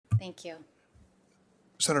Thank you.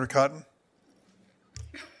 Senator Cotton?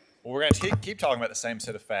 Well, we're going to keep talking about the same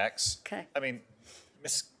set of facts. Okay. I mean,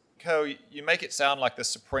 Ms. Koh, you make it sound like the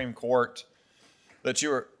Supreme Court, that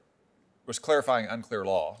was clarifying unclear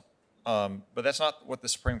law. But that's not what the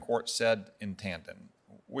Supreme Court said in Tandon,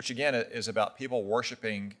 which again is about people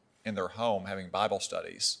worshiping in their home, having Bible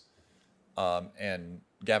studies, and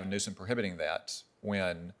Gavin Newsom prohibiting that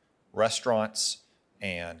when restaurants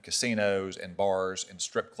and casinos and bars and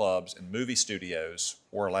strip clubs and movie studios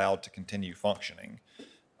were allowed to continue functioning.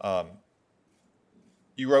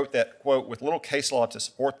 You wrote that, quote, with little case law to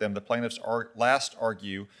support them, the plaintiffs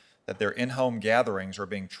argue that their in-home gatherings are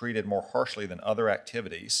being treated more harshly than other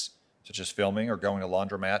activities, such as filming or going to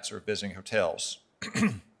laundromats or visiting hotels.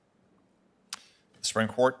 The Supreme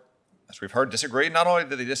Court, as we've heard, disagreed. Not only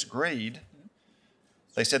did they disagreed,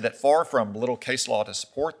 they said that far from little case law to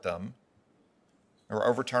support them, they were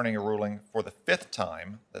overturning a ruling for the fifth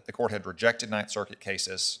time that the court had rejected Ninth Circuit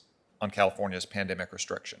cases on California's pandemic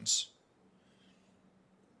restrictions.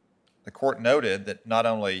 The court noted that not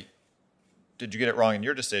only did you get it wrong in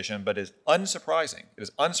your decision, but it is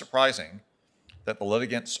unsurprising that the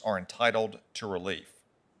litigants are entitled to relief.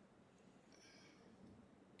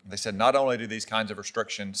 They said not only do these kinds of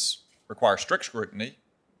restrictions require strict scrutiny,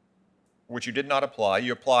 which you did not apply,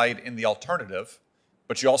 you applied in the alternative,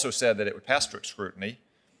 but you also said that it would pass strict scrutiny.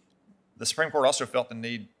 The Supreme Court also felt the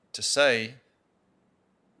need to say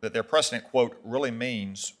that their precedent, quote, really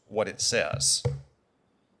means what it says.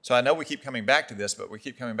 So I know we keep coming back to this, but we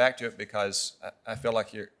keep coming back to it because I feel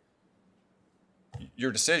like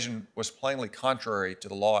your decision was plainly contrary to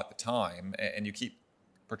the law at the time, and you keep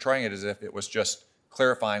portraying it as if it was just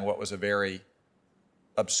clarifying what was a very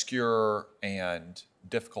obscure and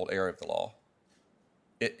difficult area of the law.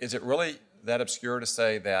 Is it really that obscure to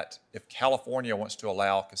say that if California wants to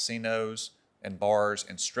allow casinos and bars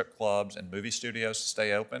and strip clubs and movie studios to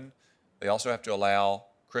stay open, they also have to allow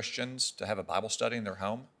Christians to have a Bible study in their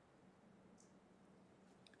home?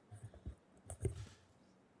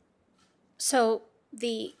 So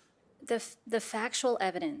the factual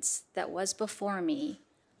evidence that was before me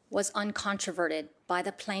was uncontroverted by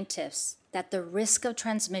the plaintiffs that the risk of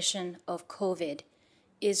transmission of COVID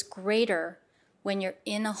is greater when you're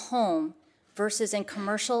in a home versus in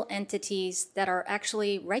commercial entities that are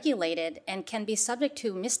actually regulated and can be subject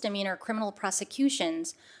to misdemeanor criminal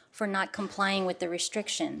prosecutions for not complying with the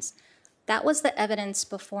restrictions. That was the evidence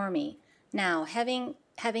before me. Now, having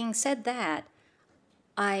said that,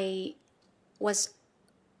 I was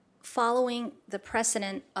following the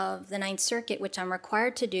precedent of the Ninth Circuit, which I'm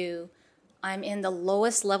required to do. I'm in the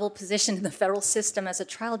lowest level position in the federal system as a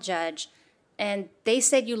trial judge, and they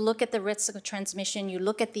said you look at the risk of transmission, you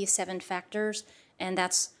look at these 7 factors, and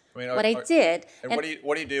that's what I did. And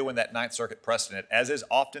what do you do when that Ninth Circuit precedent, as is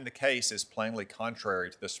often the case, is plainly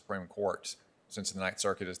contrary to the Supreme Court, since the Ninth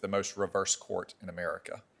Circuit is the most reverse court in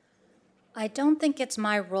America? I don't think it's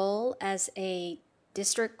my role as a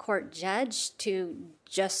district court judge to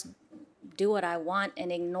just do what I want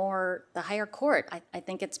and ignore the higher court. I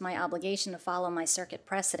think it's my obligation to follow my circuit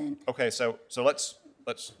precedent. Okay, so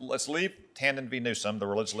let's leave Tandon v. Newsom, the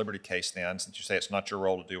religious liberty case then, since you say it's not your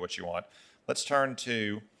role to do what you want. Let's turn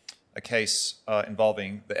to a case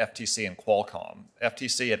involving the FTC and Qualcomm.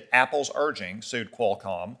 FTC, at Apple's urging, sued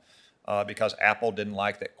Qualcomm because Apple didn't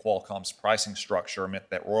like that Qualcomm's pricing structure meant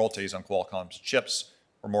that royalties on Qualcomm's chips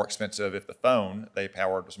were more expensive if the phone they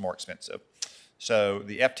powered was more expensive. So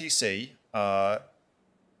the FTC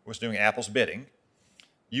was doing Apple's bidding.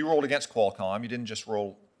 You ruled against Qualcomm. You didn't just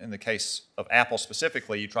rule in the case of Apple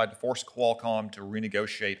specifically. You tried to force Qualcomm to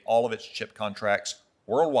renegotiate all of its chip contracts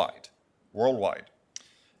worldwide.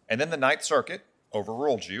 And then the Ninth Circuit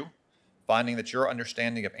overruled you, finding that your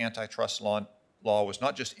understanding of antitrust law was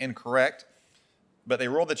not just incorrect, but they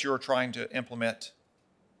ruled that you were trying to implement,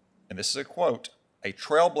 and this is a quote, a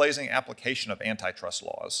trailblazing application of antitrust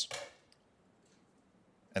laws.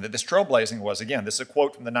 And that this trailblazing was, again, this is a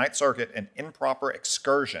quote from the Ninth Circuit, an improper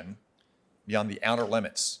excursion beyond the outer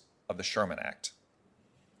limits of the Sherman Act.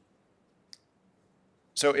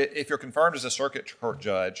 So if you're confirmed as a circuit court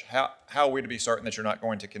judge, how are we to be certain that you're not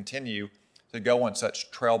going to continue to go on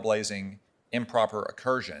such trailblazing, improper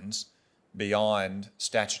incursions beyond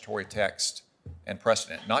statutory text and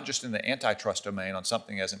precedent, not just in the antitrust domain on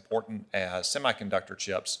something as important as semiconductor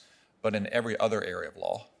chips, but in every other area of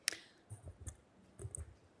law?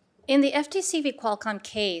 In the FTC v. Qualcomm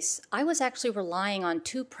case, I was actually relying on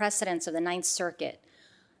 2 precedents of the Ninth Circuit.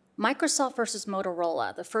 Microsoft versus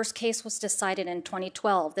Motorola. The first case was decided in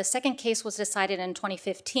 2012. The second case was decided in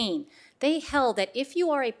 2015. they held that if you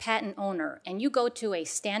are a patent owner and you go to a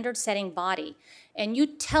standard-setting body and you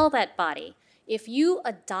tell that body, if you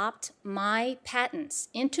adopt my patents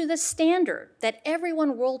into the standard that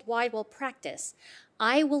everyone worldwide will practice,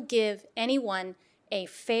 I will give anyone a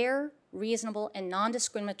fair, reasonable, and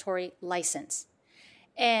non-discriminatory license.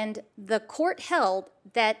 And the court held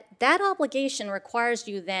that that obligation requires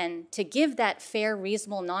you then to give that fair,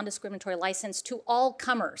 reasonable, non-discriminatory license to all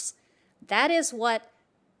comers. That is what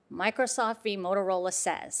Microsoft v. Motorola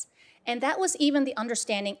says. And that was even the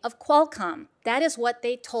understanding of Qualcomm. That is what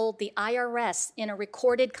they told the IRS in a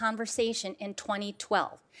recorded conversation in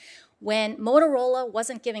 2012. When Motorola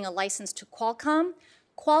wasn't giving a license to Qualcomm,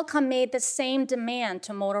 Qualcomm made the same demand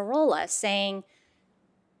to Motorola, saying,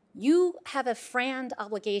 you have a FRAND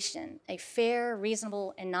obligation, a fair,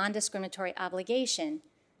 reasonable, and non-discriminatory obligation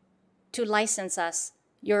to license us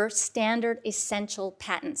your standard essential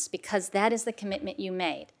patents, because that is the commitment you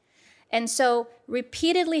made. And so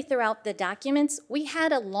repeatedly throughout the documents, we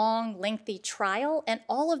had a long, lengthy trial, and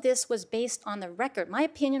all of this was based on the record. My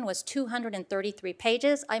opinion was 233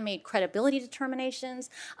 pages. I made credibility determinations.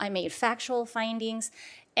 I made factual findings.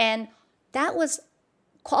 And that was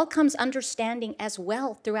Qualcomm's understanding as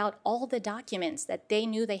well throughout all the documents, that they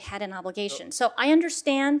knew they had an obligation. So I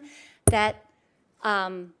understand that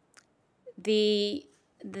the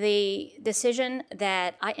decision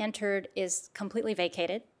that I entered is completely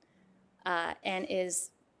vacated and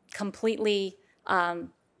is completely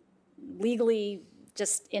legally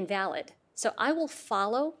just invalid. So I will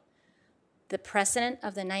follow the precedent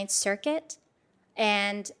of the Ninth Circuit,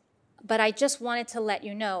 but I just wanted to let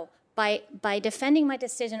you know, by defending my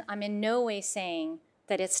decision, I'm in no way saying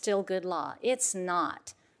that it's still good law. It's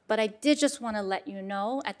not. But I did just want to let you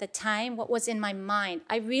know at the time what was in my mind.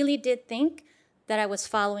 I really did think that I was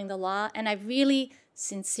following the law, and I really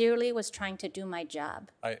sincerely was trying to do my job.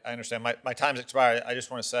 I understand. My time's expired. I just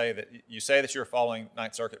want to say that you say that you're following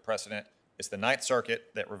Ninth Circuit precedent. It's the Ninth Circuit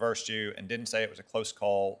that reversed you and didn't say it was a close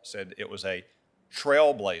call, said it was a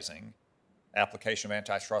trailblazing application of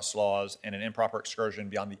antitrust laws and an improper excursion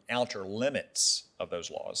beyond the outer limits of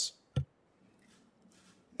those laws.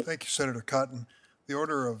 Thank you, Senator Cotton. The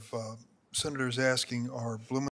order of senators asking are Blumenthal,